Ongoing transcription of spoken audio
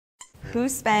Who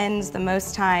spends the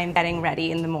most time getting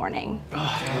ready in the morning?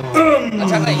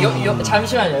 잠깐,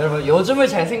 잠시만요, 여러분. 요즘을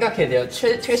잘 생각해야 돼요.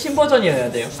 최신 버전이어야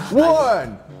돼요.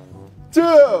 1, 2,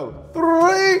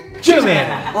 3, gymming!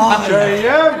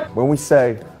 When we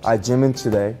say, I gymming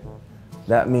today,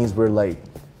 that means we're late.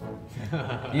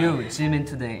 You gymming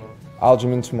today. I'll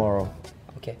gym in tomorrow.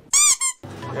 오케이.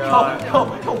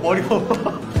 형 머리 봐.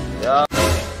 야.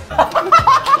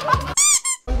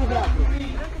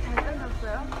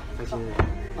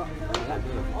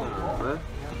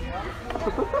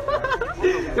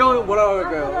 형 뭐라고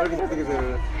할까요? 왜 이렇게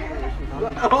잘생겼어요?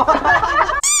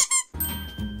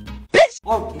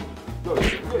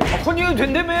 컨닝은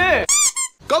된다며!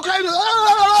 Go crazy!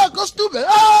 Go stupid!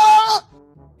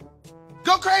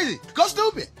 Go crazy! Go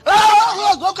stupid!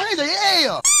 Go crazy!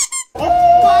 Yeah!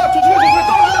 조심해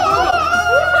떨어져.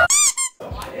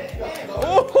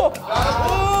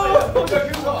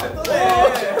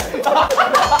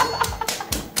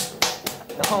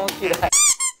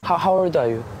 How old are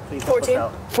you? 14.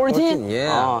 14?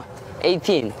 Yeah.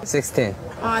 18. 16.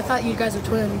 I thought you guys were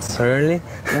twins. Really?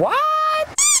 What?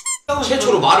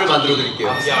 최초로 말을 만들어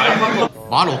드릴게요.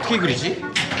 말 어떻게 그리지?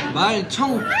 말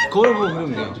청 거울 보고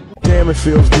그리면 돼요. Damn, it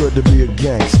feels good to be a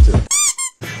gangster.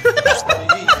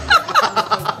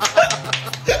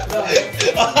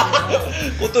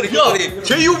 꽃돌이. 야,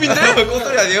 제이홉인데?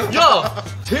 꽃돌이 아니에요? 야,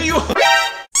 제이홉.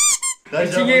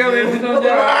 지게가 왜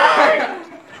무서우냐?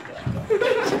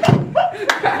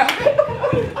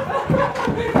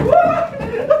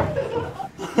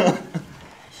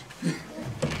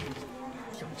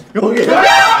 여기.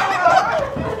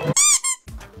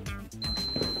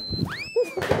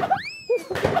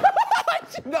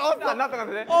 안 나왔다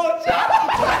같은데?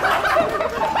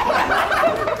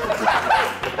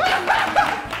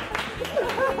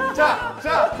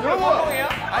 자, 여러분.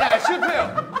 아니야,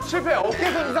 실패.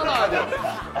 어깨에서 이상 나와야 돼.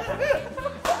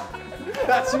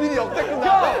 야, 지민이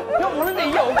역대급이야. 형 모르는데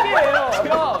이게 어깨예요.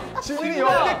 형. 지민이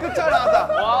역대급 잘 나왔다.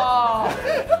 와.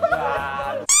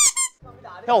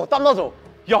 형, 땀 나죠?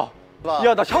 야,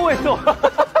 나 샤워했어.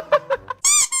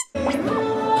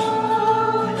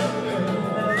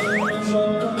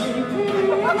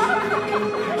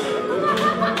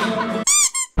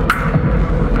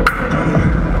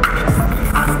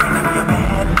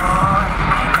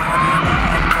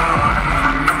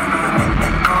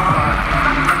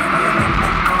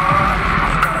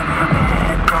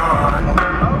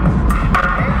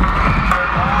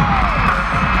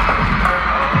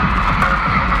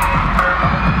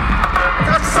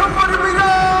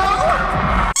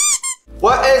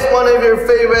 What is one of your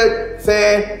favorite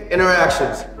fan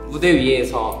interactions? 무대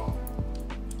위에서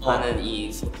하는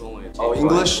이 소통을. Oh,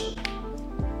 English?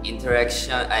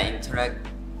 Interact.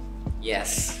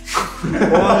 Yes.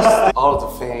 All of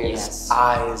the fans' Yes.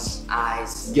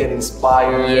 eyes get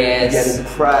inspired, Yes. get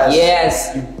impressed,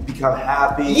 Yes. you become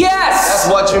happy. Yes. That's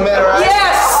what you meant, right?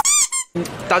 Yes.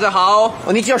 大家好，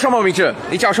你叫什么名字？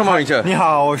你叫什么名字？你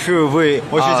好，我是魏，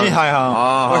我是金海航，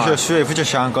啊我是水副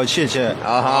长高，谢谢。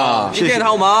啊哈，谢谢今天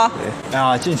好吗？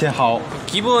啊，今天好，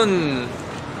 기분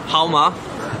好吗？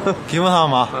 기분好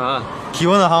吗？ 아,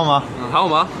 기분은好吗？ 好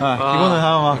吗？ 아, 기분은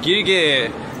好吗？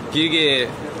 길게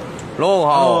너무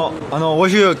好。 我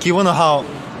是기분은好。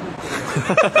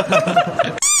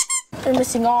 They're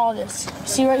missing all of this.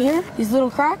 See right here? These little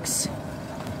cracks?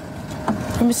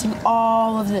 They're missing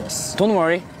all of this. Don't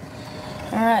worry.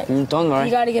 Alright. Don't worry.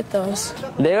 You gotta get those.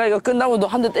 내가 이거 끝나고 너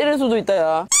한 대 때릴 수도 있다,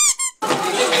 야.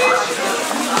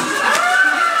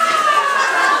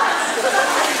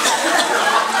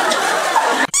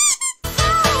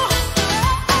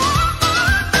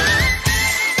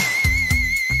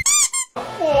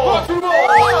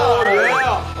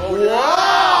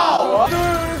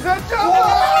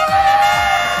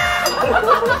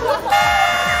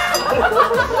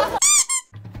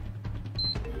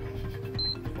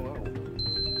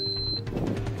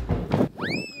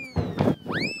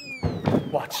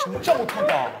 와, 진짜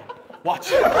못한다. 와,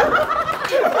 진짜.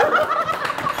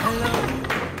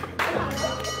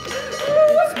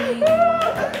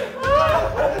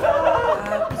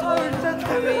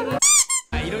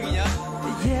 이름이냐?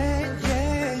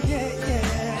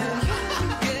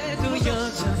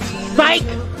 Mike!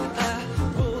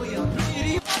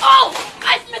 Oh!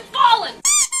 I've been fallen!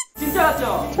 진짜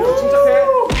맞죠? 침착해.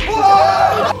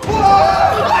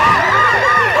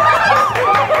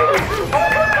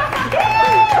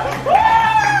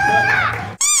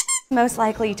 Most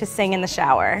likely to sing in the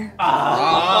shower.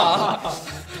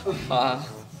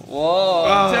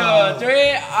 One, two,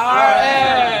 three,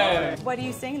 RM! What do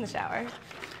you sing in the shower?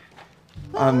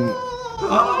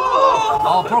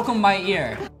 Oh, broken my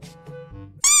ear.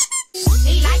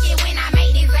 He like it when I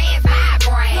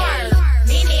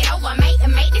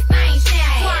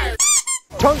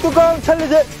장뚜껑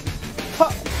챌린지. 하.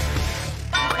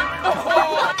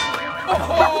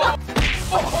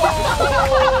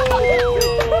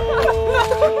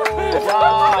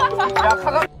 야,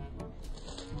 카가.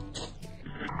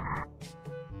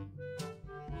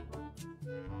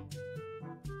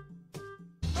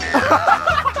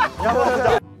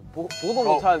 보도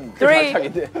못한 그 3, 2,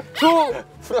 1.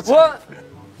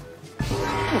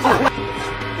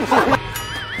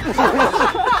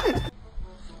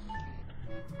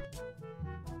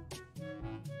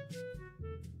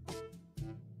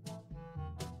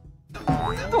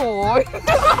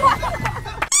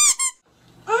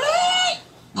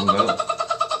 뭔가요?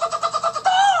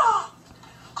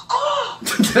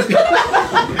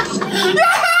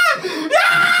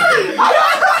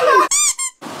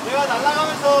 내가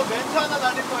날아가면서 멘트 하나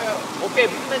날릴 거예요. 오케이,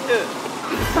 무슨 멘트?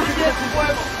 BTS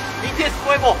포에버. BTS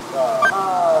포에버.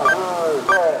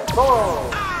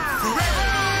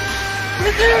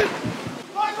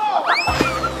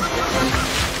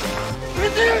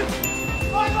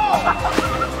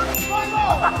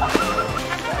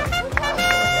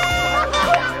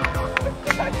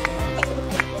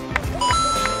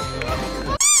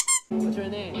 What's your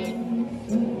name?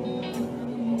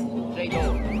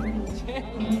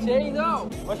 J-Do.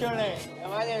 What's your name?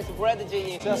 My name is Brad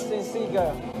J. Justin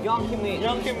Seeger. Young Kim.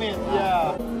 Young Kim-min.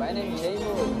 Yeah. My name is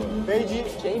J-Move. Beiji.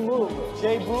 J-Move.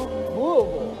 J-Boo. Move.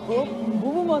 Boop.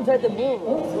 Move만 할 때 move.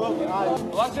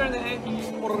 What's your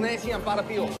name? Polynesian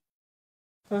Parapio.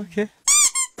 오케이.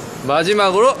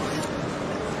 마지막으로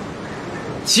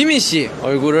지민 씨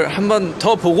얼굴을 한 번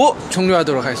더 보고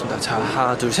종료하도록 하겠습니다. 자,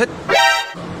 하나, 둘, 셋.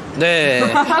 네.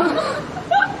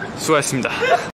 수고하셨습니다.